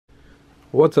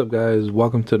What's up, guys?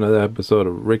 Welcome to another episode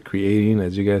of Rick Creating.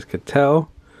 As you guys could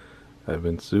tell, I've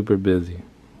been super busy.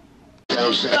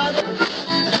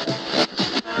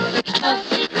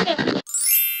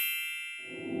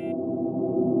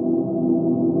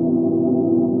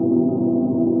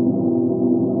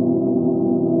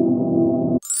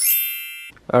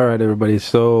 Alright, everybody.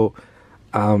 So,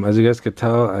 as you guys could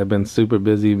tell, I've been super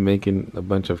busy making a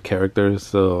bunch of characters.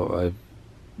 So,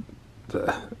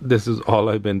 this is all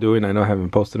I've been doing. I know I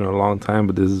haven't posted in a long time,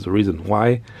 but this is the reason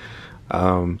why.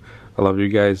 A lot of you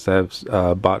guys have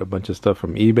bought a bunch of stuff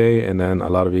from eBay, and then a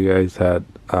lot of you guys had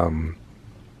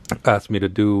asked me to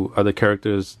do other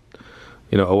characters,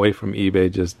 away from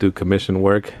eBay, just do commission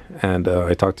work. And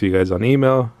I talked to you guys on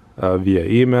email, via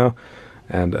email,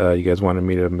 and you guys wanted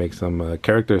me to make some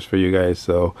characters for you guys.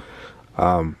 So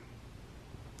I'm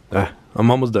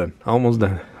almost done.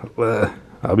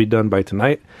 I'll be done by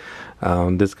tonight.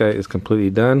 This guy is completely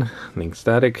done. Link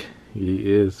Static,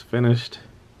 he is finished.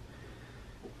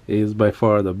 He is by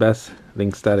far the best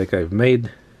Link Static I've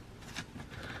made.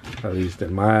 At least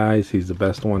in my eyes, he's the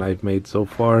best one I've made so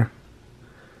far.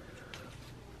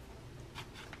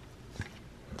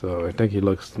 So I think he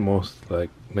looks most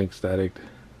like Link Static.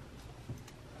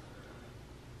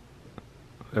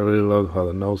 I really love how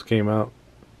the nose came out.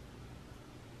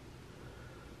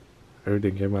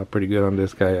 Everything came out pretty good on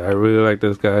this guy. I really like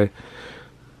this guy.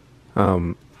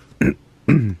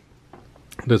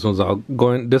 This one's all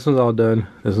done.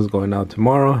 This is going out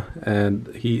tomorrow, and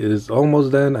he is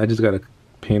almost done. I just gotta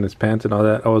paint his pants and all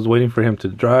that. I was waiting for him to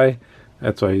dry.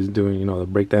 That's why he's doing, the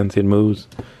breakdancing moves.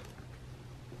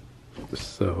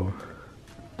 So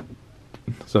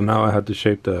now I have to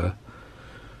shape the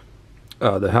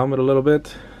helmet a little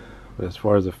bit. But as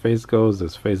far as the face goes,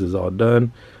 this face is all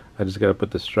done. I just gotta put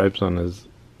the stripes on his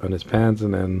pants,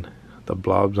 and then the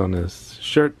blobs on his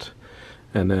shirt,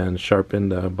 and then sharpen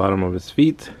the bottom of his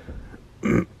feet.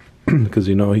 Because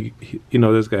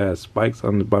this guy has spikes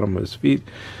on the bottom of his feet,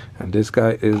 and this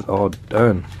guy is all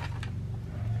done.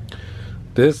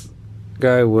 This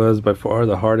guy was by far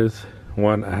the hardest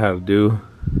one I had to do.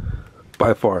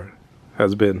 By far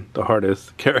has been the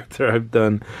hardest character I've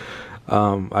done.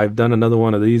 I've done another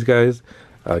one of these guys,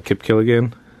 Kip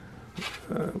Killigan.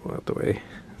 Out the way.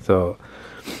 So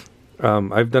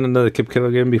I've done another Kip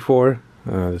Killigan before.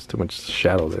 There's too much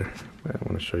shadow there. I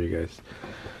want to show you guys.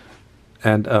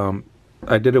 And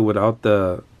I did it without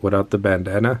the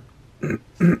bandana.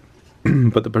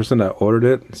 But the person that ordered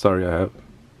it, sorry, I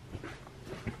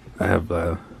have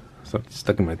something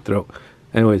stuck in my throat.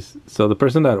 Anyways, so the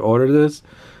person that ordered this,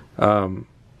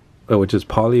 which is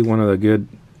Polly, one of the good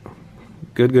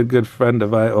friend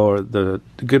of the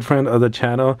good friend of the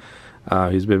channel.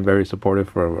 He's been very supportive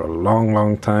for a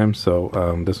long time. So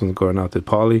this one's going out to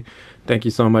Polly. Thank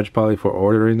you so much, Polly, for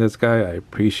ordering this guy. I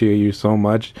appreciate you so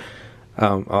much.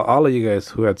 All of you guys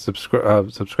who had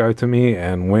subscribed to me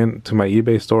and went to my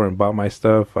eBay store and bought my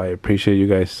stuff, I appreciate you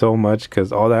guys so much,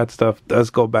 because all that stuff does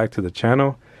go back to the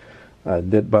channel. I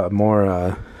did buy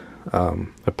more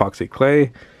epoxy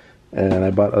clay, and I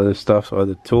bought other stuff,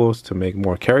 other tools to make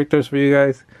more characters for you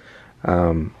guys.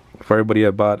 For everybody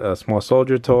that bought a small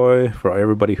soldier toy, for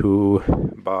everybody who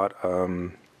bought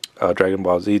a Dragon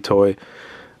Ball Z toy,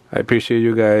 I appreciate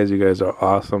you guys. You guys are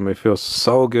awesome. It feels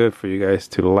so good for you guys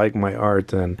to like my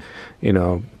art and,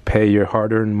 pay your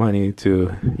hard-earned money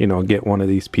to, get one of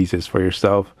these pieces for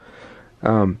yourself.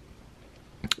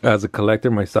 As a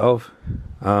collector myself,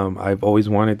 I've always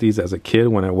wanted these as a kid.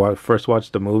 When I first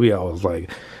watched the movie, I was like,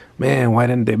 man, why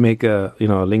didn't they make a,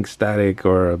 Link Static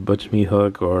or a Butch Meat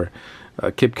Hook or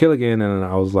Kip Killigan? And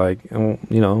I was like,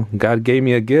 God gave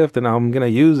me a gift and I'm going to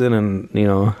use it. And,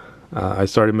 I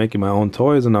started making my own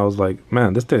toys, and I was like,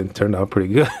 man, this thing turned out pretty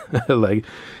good.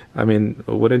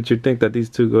 Wouldn't you think that these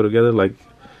two go together? Like,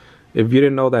 if you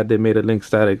didn't know that they made a Link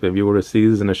Static, if you were to see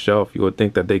these in a shelf, you would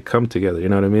think that they come together. You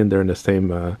know what I mean? They're in the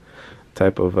same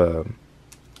type of, what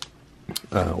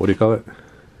do you call it?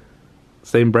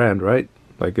 Same brand, right?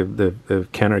 Like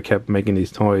if Kenner kept making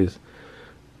these toys,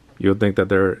 you would think that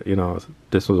they're,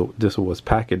 this was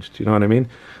packaged. You know what I mean?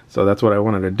 So that's what I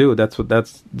wanted to do. That's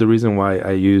the reason why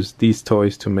I used these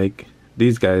toys to make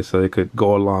these guys, so they could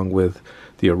go along with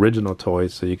the original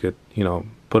toys. So you could,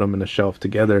 put them in a shelf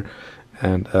together,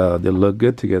 and they look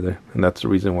good together. And that's the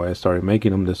reason why I started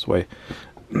making them this way.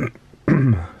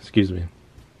 Excuse me.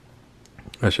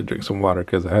 I should drink some water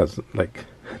because it has like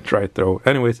dry throat.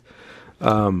 Anyways,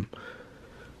 so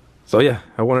yeah,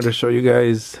 I wanted to show you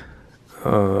guys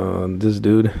this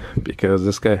dude, because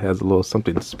this guy has a little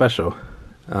something special.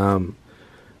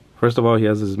 First of all, he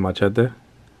has his machete.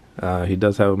 He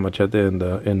does have a machete in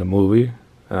the movie.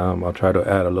 I'll try to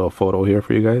add a little photo here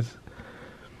for you guys.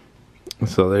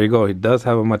 So there you go. He does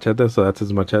have a machete, so that's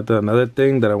his machete. Another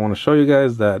thing that I want to show you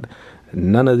guys that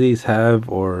none of these have,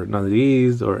 or none of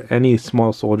these or any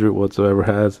small soldier whatsoever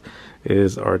has,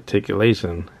 is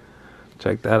articulation.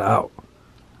 Check that out.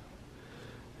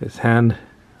 His hand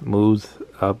moves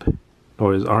up,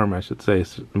 or his arm I should say,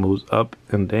 moves up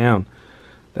and down.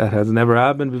 That has never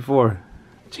happened before.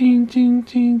 Ching ching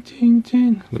ching ching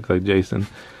ching. Looks like Jason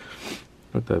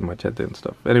with the machete and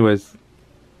stuff. Anyways,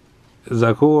 is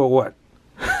that cool or what?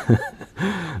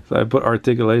 So I put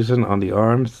articulation on the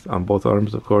arms, on both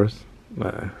arms of course.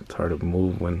 It's hard to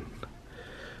move when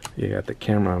you got the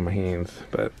camera on my hands,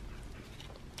 but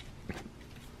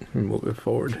move it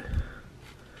forward.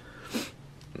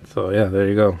 So yeah, there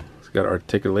you go. He's got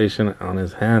articulation on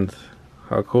his hands.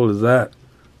 How cool is that?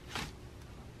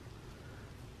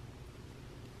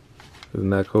 Isn't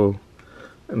that cool?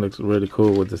 It looks really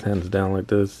cool with his hands down like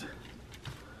this.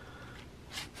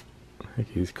 Like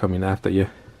he's coming after you.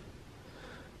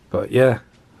 But yeah,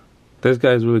 this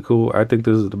guy's really cool. I think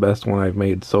this is the best one I've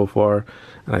made so far,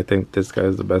 and I think this guy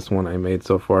is the best one I made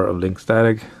so far of Link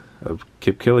Static, of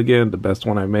Kip Killigan, the best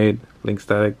one I made. Link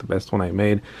Static, the best one I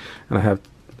made, and I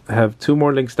have 2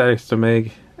 more Link Statics to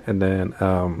make, and then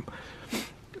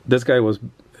this guy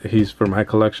he's for my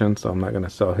collection, so I'm not gonna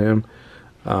sell him.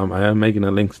 I am making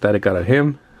a Link Static out of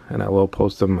him, and I will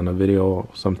post him in a video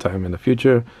sometime in the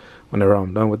future whenever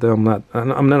I'm done with them.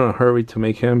 I'm not in a hurry to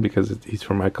make him because he's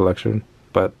for my collection,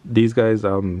 but these guys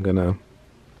I'm gonna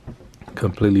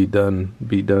completely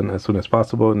be done as soon as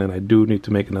possible. And then I do need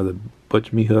to make another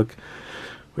Butch Me hook,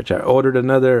 which I ordered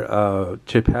another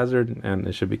Chip Hazard, and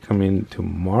it should be coming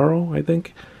tomorrow I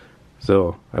think.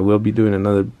 So I will be doing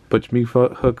another Butch Me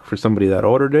hook for somebody that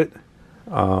ordered it.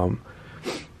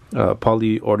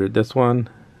 Polly ordered this one,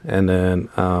 and then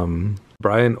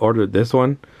Brian ordered this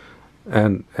one,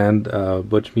 and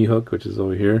Butch Me hook, which is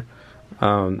over here.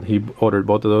 He ordered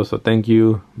both of those, so thank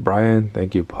you Brian,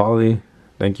 thank you Polly,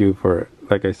 thank you for,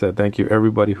 like I said, thank you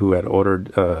everybody who had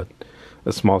ordered a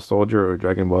Small Soldier or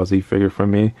Dragon Ball Z figure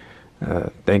from me.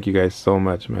 Thank you guys so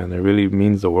much, man. It really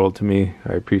means the world to me.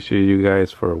 I appreciate you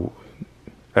guys for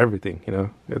everything, you know.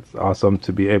 It's awesome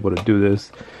to be able to do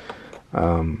this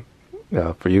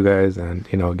for you guys, and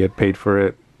you know, get paid for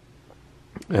it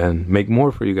and make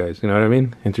more for you guys, you know what I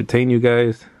mean? Entertain you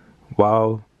guys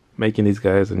while making these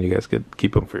guys, and you guys could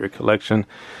keep them for your collection.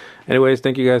 Anyways,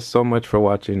 thank you guys so much for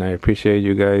watching. I appreciate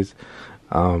you guys.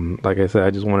 Like I said,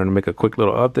 I just wanted to make a quick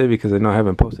little update because I know I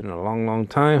haven't posted in a long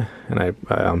time, and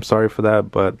I'm sorry for that,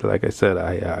 but like I said,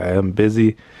 I am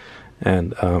busy,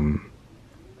 and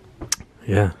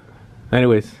yeah.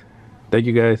 Anyways, thank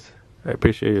you guys. I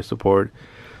appreciate your support.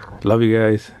 Love you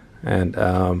guys, and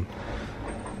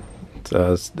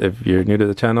if you're new to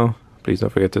the channel, please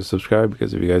don't forget to subscribe,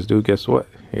 because if you guys do, guess what?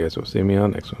 You guys will see me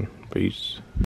on the next one. Peace.